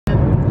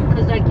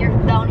like you're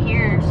down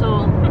here,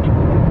 so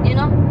you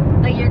know,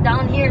 like you're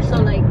down here, so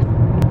like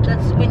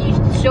that's when you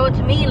show it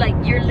to me, like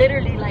you're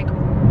literally like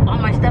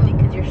on my stomach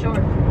because you're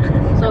short.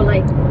 So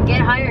like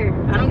get higher.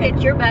 I don't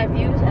get your bad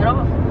views at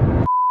all.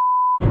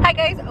 Hi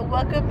guys,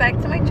 welcome back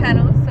to my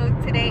channel. So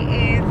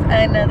today is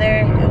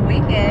another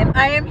weekend.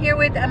 I am here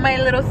with my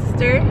little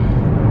sister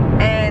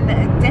and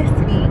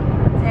Destiny.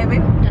 Say hi,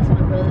 babe. That's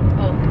my brother.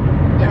 Oh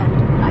yeah.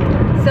 Hi.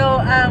 So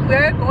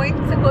we're going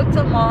to go to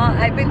the mall.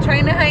 I've been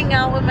trying to hang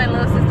out with my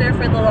little sister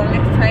for the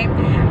longest time,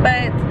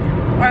 but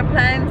our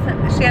plans,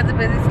 she has a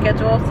busy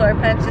schedule, so our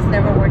plans just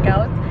never work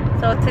out.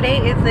 So today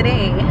is the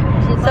day.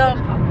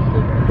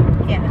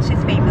 Yeah,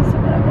 she's famous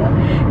or whatever.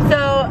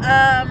 So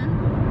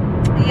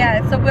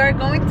yeah, so we're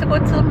going to go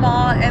to the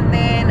mall, and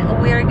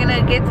then we're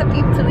gonna get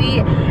something to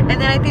eat, and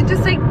then I think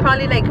just like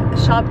probably like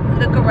shop,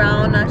 look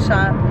around, not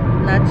shop,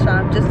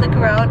 just look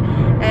around,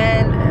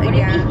 and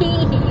yeah,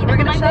 we're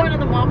gonna go to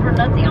the mall for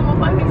nothing. I'm gonna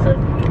buy me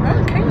something.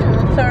 Okay,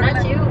 so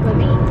not you, but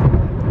me.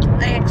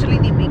 I actually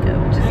need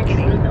makeup. Just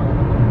kidding.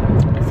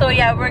 So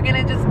yeah, we're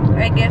gonna just,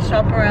 I guess,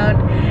 shop around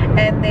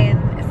and then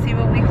see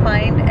what we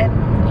find, and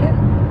yeah,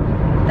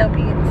 that'll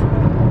be it.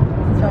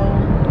 So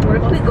what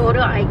if we go to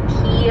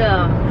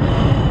IKEA?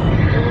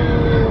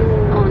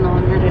 Oh no,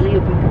 not really,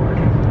 you'll be bored.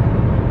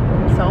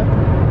 So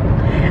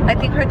I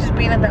think her just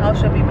being at the house,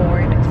 she'll be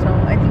bored, so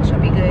I think she'll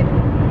be good.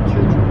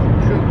 True.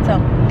 So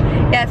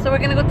yeah, so we're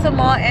gonna go to the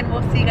mall, and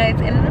we'll see you guys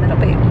in a little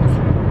bit.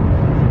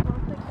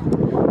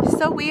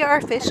 So we are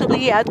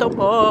officially at the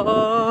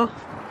mall.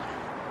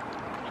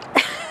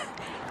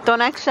 Don't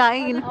act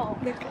shy. Oh.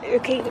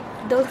 Okay,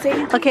 don't say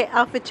anything. Okay,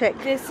 outfit check.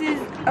 This is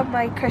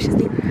my crush's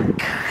name.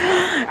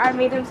 I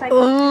made him sign.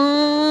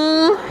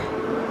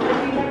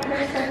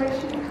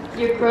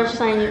 Your crush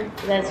sign,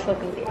 that's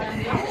fucking good.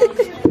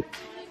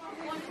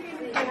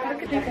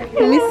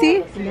 Let me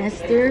see.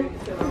 Nestor.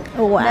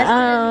 Oh, wow. Nestor, is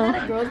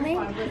that a girl's name?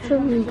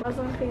 I was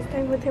on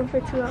FaceTime with him for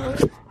 2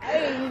 hours.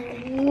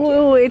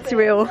 Whoa, it's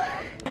real.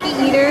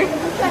 Eater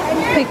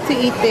picked to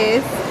eat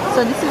this,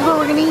 so this is what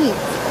we're gonna eat.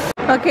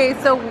 Okay,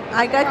 so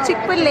I got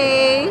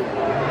Chick-fil-A.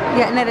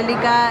 Yeah, Natalie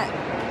got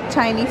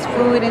Chinese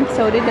food, and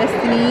so did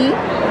Destiny.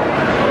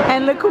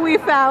 And look who we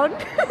found.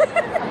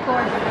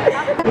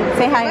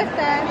 Say hi.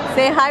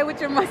 Say hi with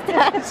your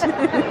mustache.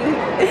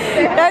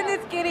 I'm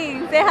just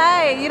kidding. Say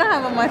hi. You don't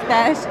have a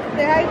mustache.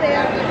 Say hi,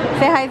 Zaya.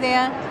 Say hi,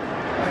 Zaya.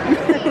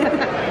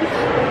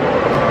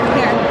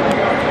 Here.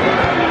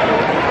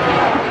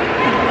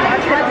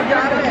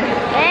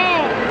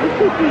 Hey!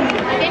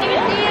 I can't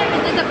even see it.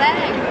 It's in the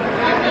bag.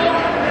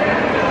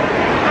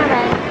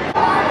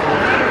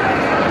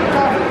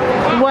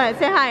 What?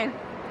 Say hi.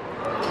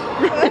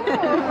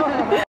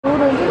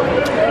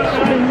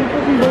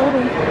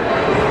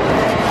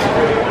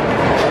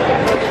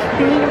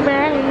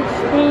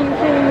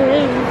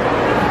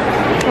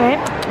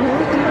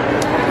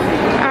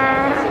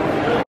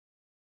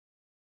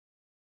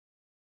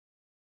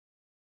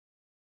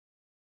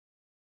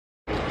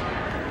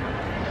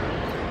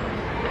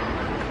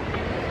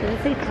 Did it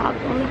say top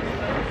only?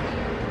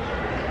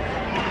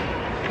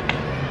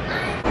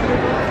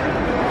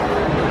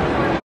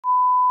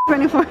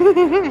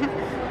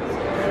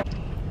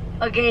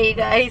 Okay, you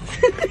guys.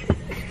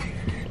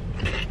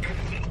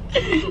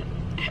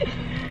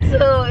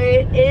 So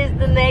it is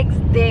the next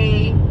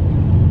day,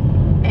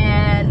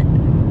 and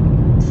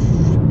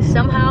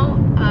somehow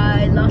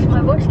I lost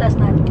my voice last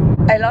night.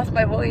 I lost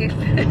my voice.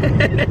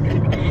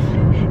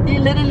 You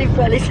literally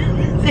probably sound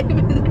the same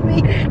as me.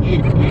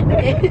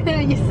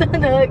 You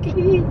sound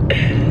ugly.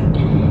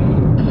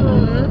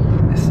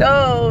 So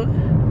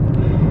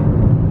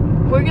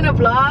we're gonna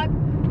vlog,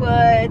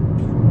 but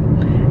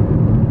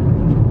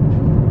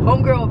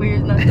homegirl over here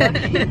is not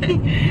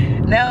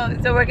talking. no,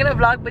 so we're gonna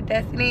vlog, but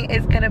Destiny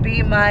is gonna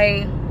be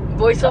my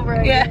voiceover,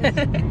 I guess.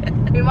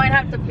 We might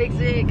have to fix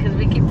it because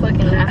we keep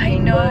fucking laughing. I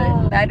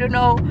know. I don't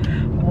know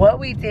what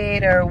we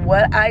did or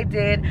what I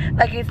did.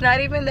 Like, it's not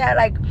even that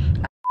like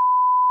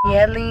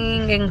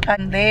yelling and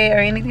cande or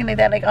anything like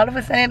that. Like, all of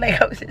a sudden,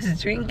 like, I was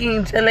just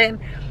drinking, chilling,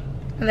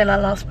 and then I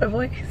lost my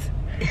voice.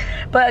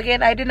 But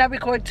again, I did not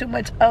record too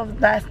much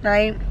of last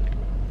night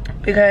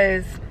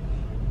because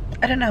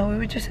I don't know, we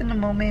were just in the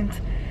moment.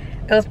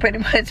 It was pretty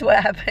much what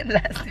happened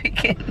last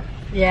weekend.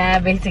 Yeah,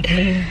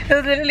 basically. It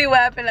was literally what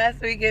happened last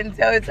weekend.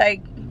 So it's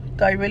like,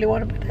 do I really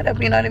want to put that up?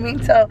 You know what I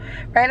mean? So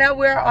right now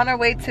we're on our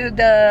way to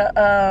the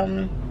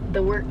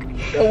work.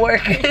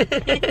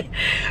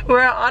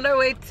 We're on our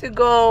way to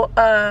go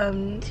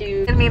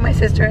to meet my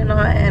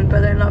sister-in-law and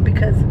brother-in-law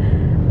because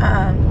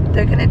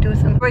they're gonna do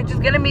some. We're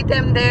just gonna meet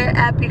them there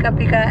at Pika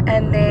Pika,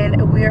 and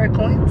then we are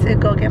going to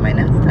go get my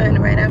nails done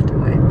right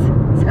afterwards.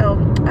 So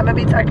I'm gonna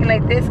be talking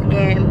like this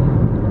again.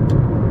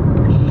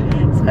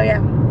 So yeah,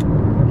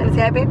 wanna say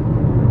hi, babe?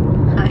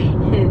 Hi.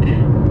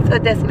 So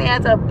Destiny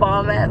has a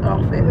bomb ass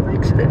outfit.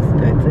 Like, she looks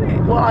good today.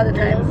 Well, all the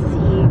time.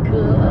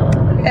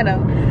 Cool. You know.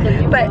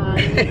 But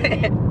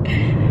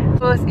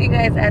we'll see you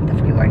guys at the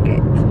flea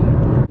market.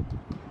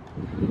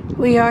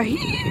 We are here.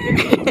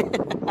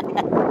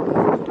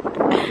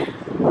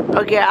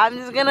 Okay, I'm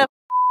just gonna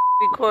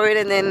record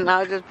and then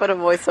I'll just put a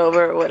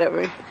voiceover or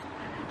whatever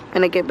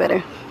and it get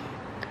better.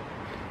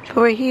 But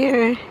we're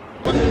here.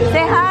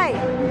 Say hi.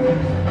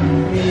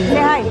 Say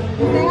hi.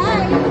 Say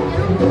hi.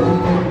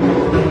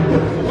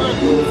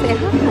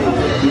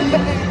 Say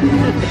hi.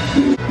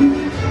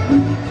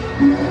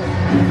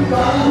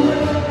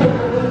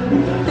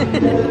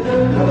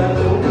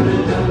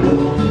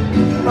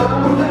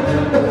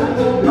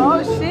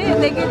 Oh shit,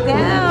 they get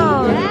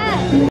down.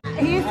 Yeah.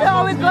 He used to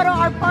always go to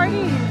our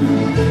parties.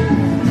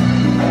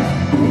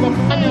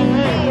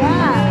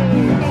 Yeah.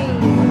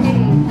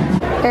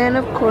 And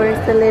of course,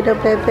 the little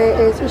Pepe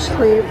is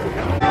asleep.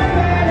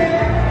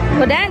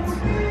 Go dance.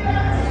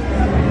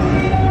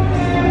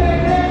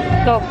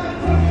 Go.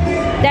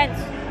 Dance.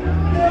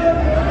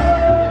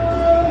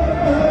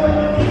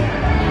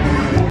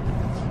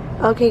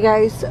 Okay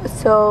guys,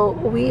 so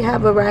we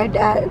have arrived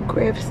at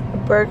Griff's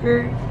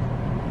Burger,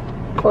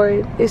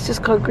 or it's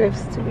just called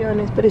Griff's to be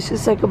honest, but it's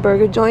just like a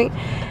burger joint,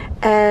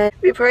 and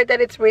we've heard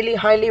that it's really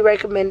highly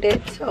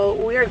recommended, so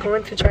we are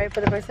going to try it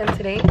for the first time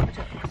today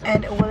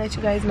and we'll let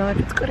you guys know if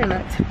it's good or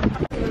not.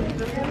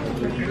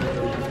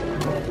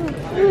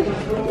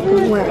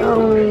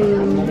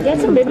 Wow.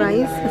 Get Some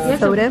fries,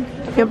 soda.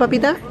 Here,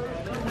 papita?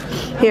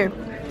 Here.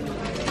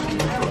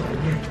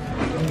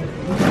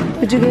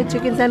 Did you get a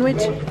chicken sandwich?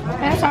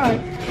 That's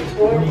alright.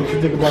 What did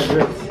you think about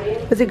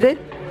Griff's? Was it good?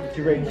 Did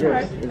you rate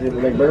Griff's? Is it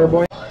like Burger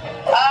Boy?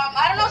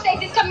 I don't know.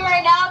 Stacey's coming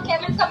right now.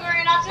 Kevin's coming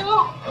right now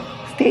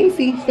too.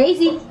 Stacy.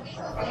 Stacy.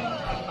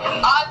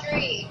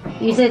 Audrey.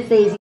 You said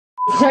Stacy.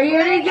 So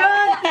you're the drunk.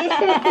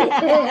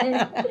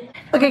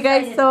 Okay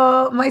guys,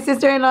 so my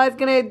sister-in-law is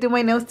gonna do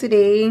my nails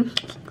today.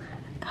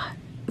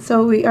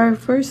 So we are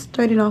first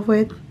starting off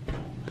with,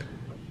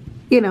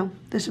 you know,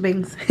 the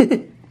shebangs.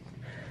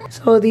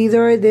 So these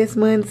are this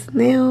month's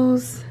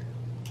nails.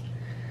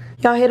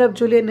 Y'all hit up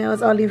Julia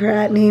Nails. I'll leave her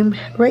ad name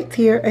right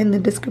here in the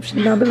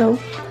description down below.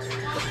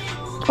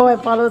 Oh,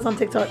 and follow us on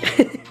TikTok.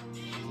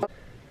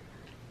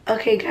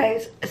 Okay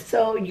guys,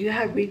 so you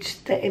have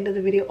reached the end of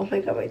the video. Oh my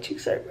god, my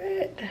cheeks are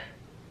red.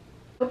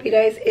 Hope you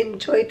guys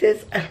enjoyed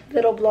this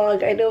little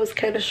vlog. I know it's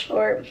kind of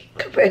short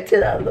compared to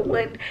the other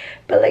one,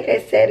 but like I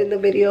said in the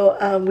video,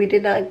 we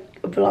did not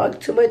vlog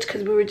too much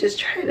because we were just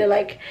trying to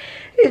like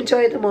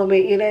enjoy the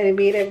moment, you know what I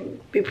mean,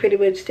 and we pretty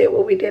much did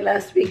what we did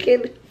last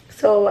weekend.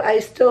 So I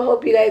still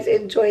hope you guys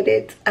enjoyed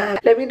it.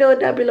 Let me know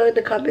down below in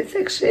the comment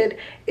section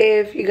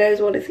if you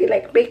guys want to see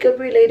like makeup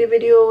related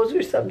videos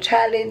or some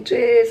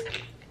challenges,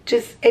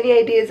 just any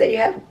ideas that you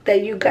have,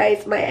 that you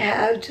guys might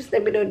have. Just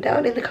let me know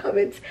down in the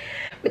comments.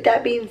 With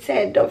that being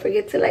said, don't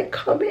forget to like,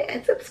 comment,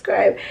 and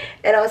subscribe,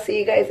 and I'll see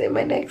you guys in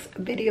my next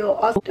video.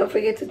 Also, don't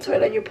forget to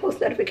turn on your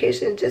post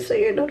notifications just so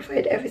you're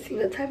notified every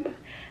single time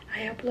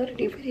I upload a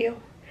new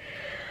video.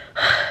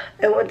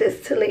 I want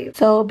this to leave.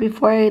 So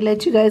before I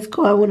let you guys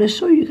go, I want to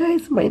show you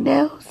guys my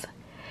nails.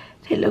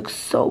 They look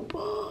so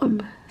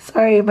bomb.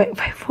 Sorry, my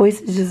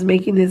voice is just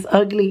making this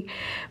ugly,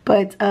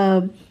 but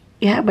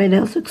yeah, my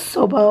nails look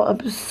so bomb.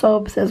 I'm so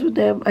obsessed with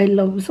them. I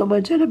love them so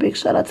much. And a big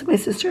shout out to my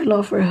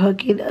sister-in-law for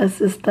hooking a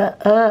sister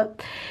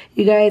up.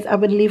 You guys,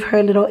 I'm gonna leave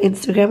her little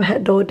Instagram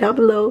handle down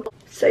below,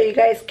 so you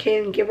guys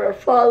can give her a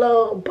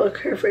follow, book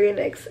her for your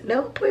next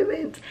nail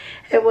appointment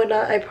and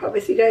whatnot. I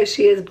promise you guys,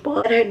 she is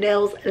bomb. Her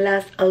nails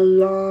last a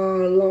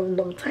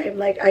long time.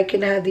 Like, I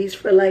can have these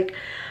for like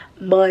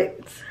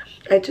months.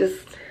 I'm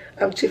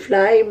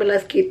chifla y me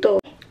las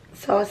quito.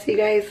 So I'll see you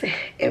guys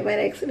in my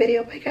next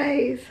video. Bye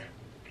guys.